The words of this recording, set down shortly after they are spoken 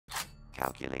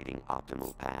Calculating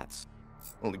optimal paths.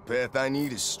 Only path I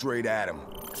need is straight at him.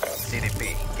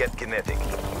 CDP, get kinetic.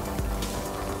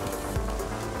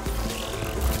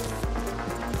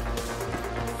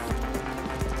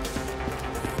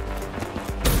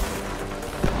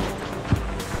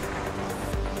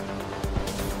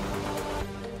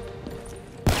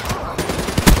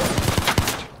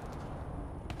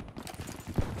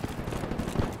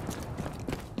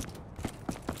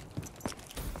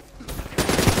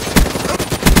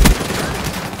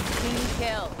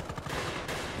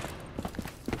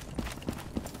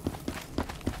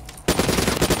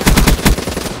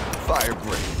 Fire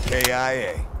break,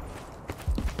 KIA.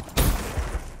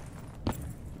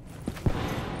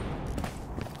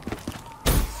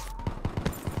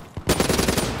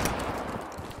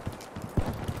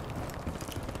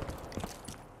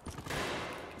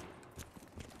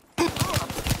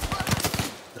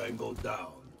 Tango down.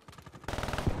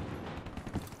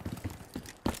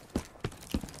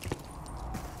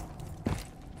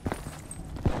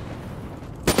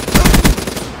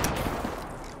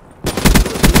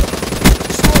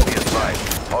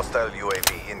 Hostile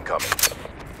UAV incoming.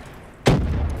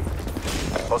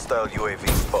 Hostile UAV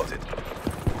spotted.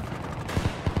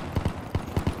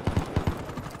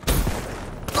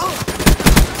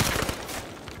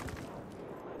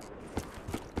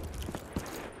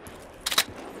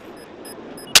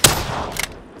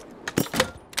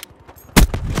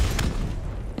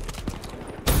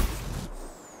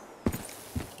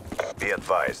 Be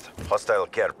advised, hostile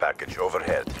care package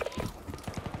overhead.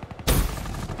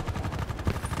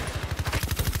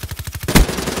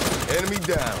 Enemy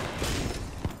down.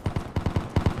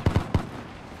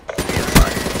 Be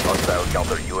advised, hostile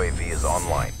counter UAV is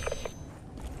online.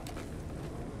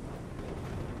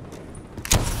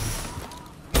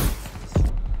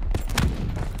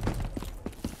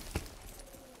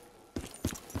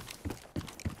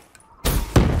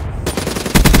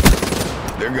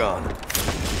 They're gone.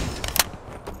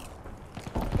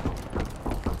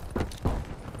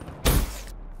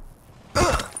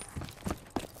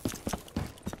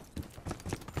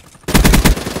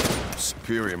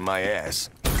 Superior my ass.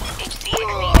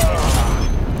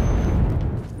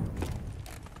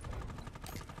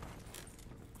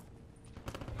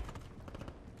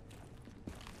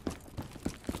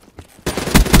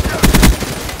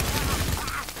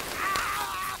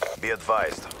 Be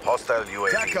advised, hostile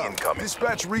UAV TACOM, incoming.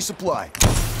 dispatch resupply.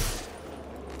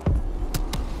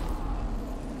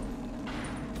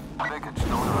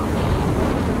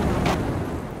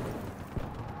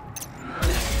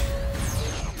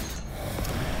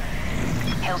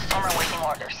 Hailstorm awaiting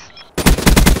orders.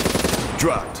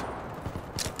 Dropped.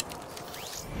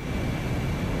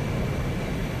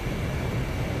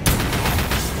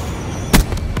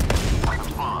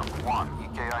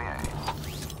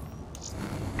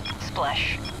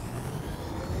 Splash.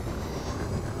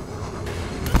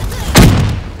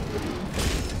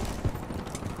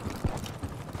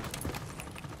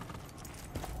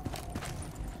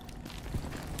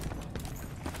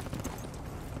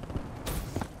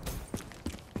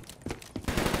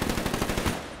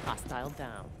 Hostile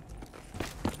down.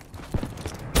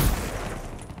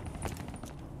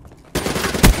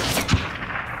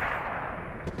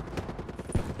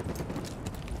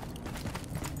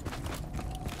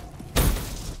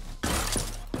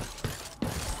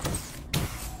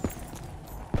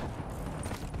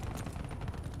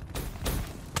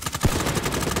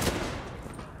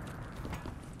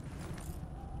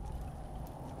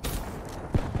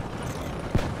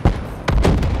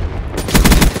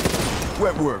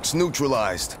 Wetworks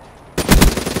neutralized.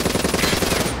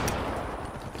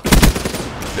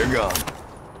 They're gone.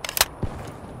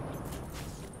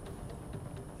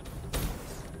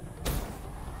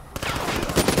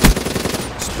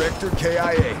 Spectre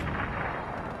KIA.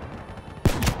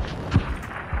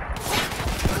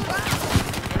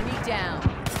 Enemy down.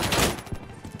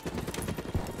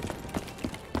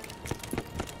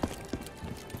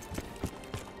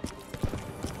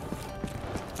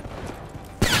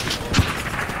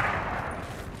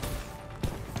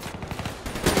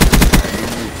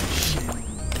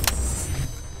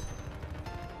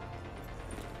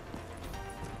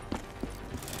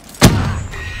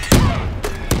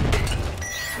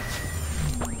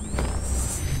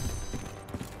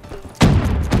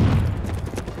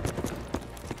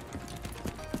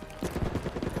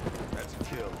 That's a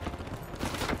kill.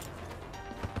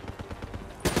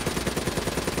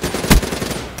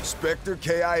 Spectre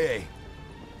KIA.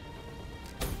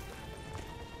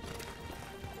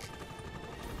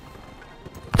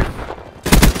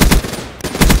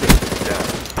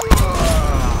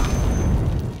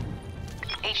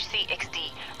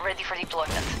 HCXD Ready for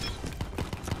deployment.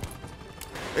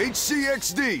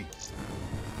 HCXD.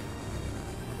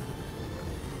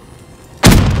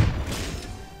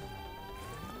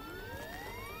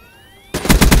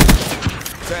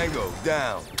 Tango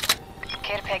down.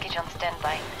 Care package on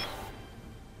standby.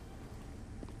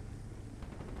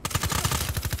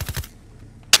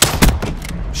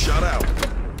 Shut out.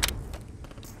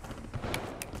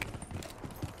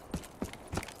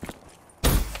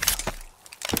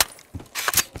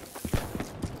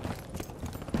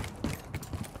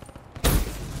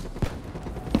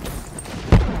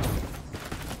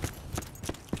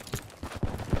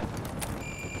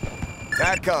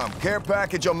 TACCOM, care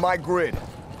package on my grid.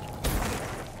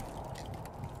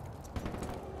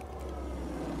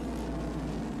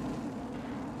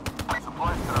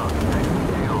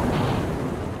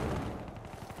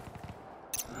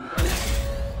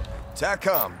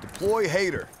 TACCOM, deploy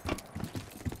Hater.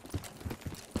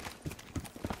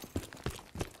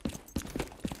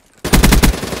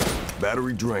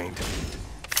 Battery drained.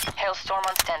 Hailstorm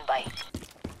on standby.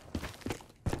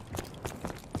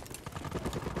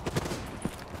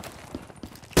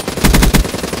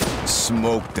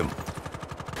 Smoked him.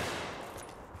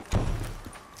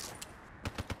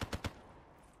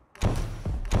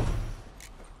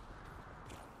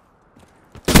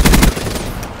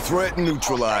 Threat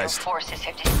neutralized. Hostile forces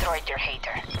have destroyed their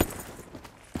Hater.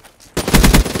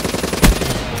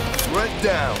 Threat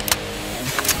down.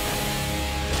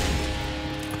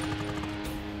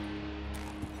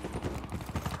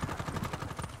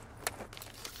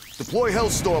 Deploy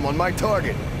Hellstorm on my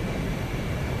target.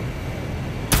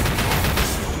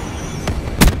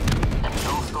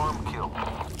 Hellstorm kill.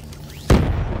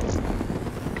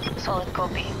 Solid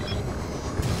copy.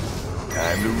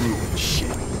 Time to ruin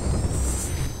shit.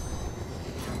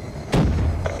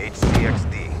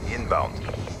 HCXD inbound.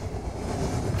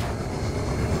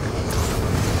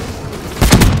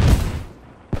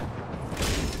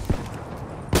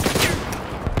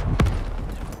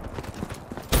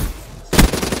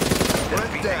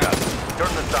 Threat Beating down. us.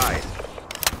 Turn the tide.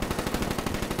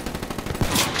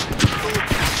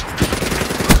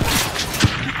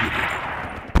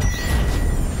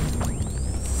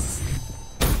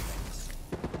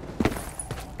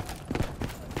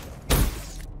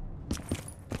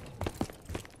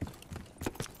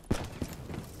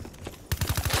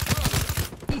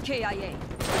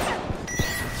 EKIA.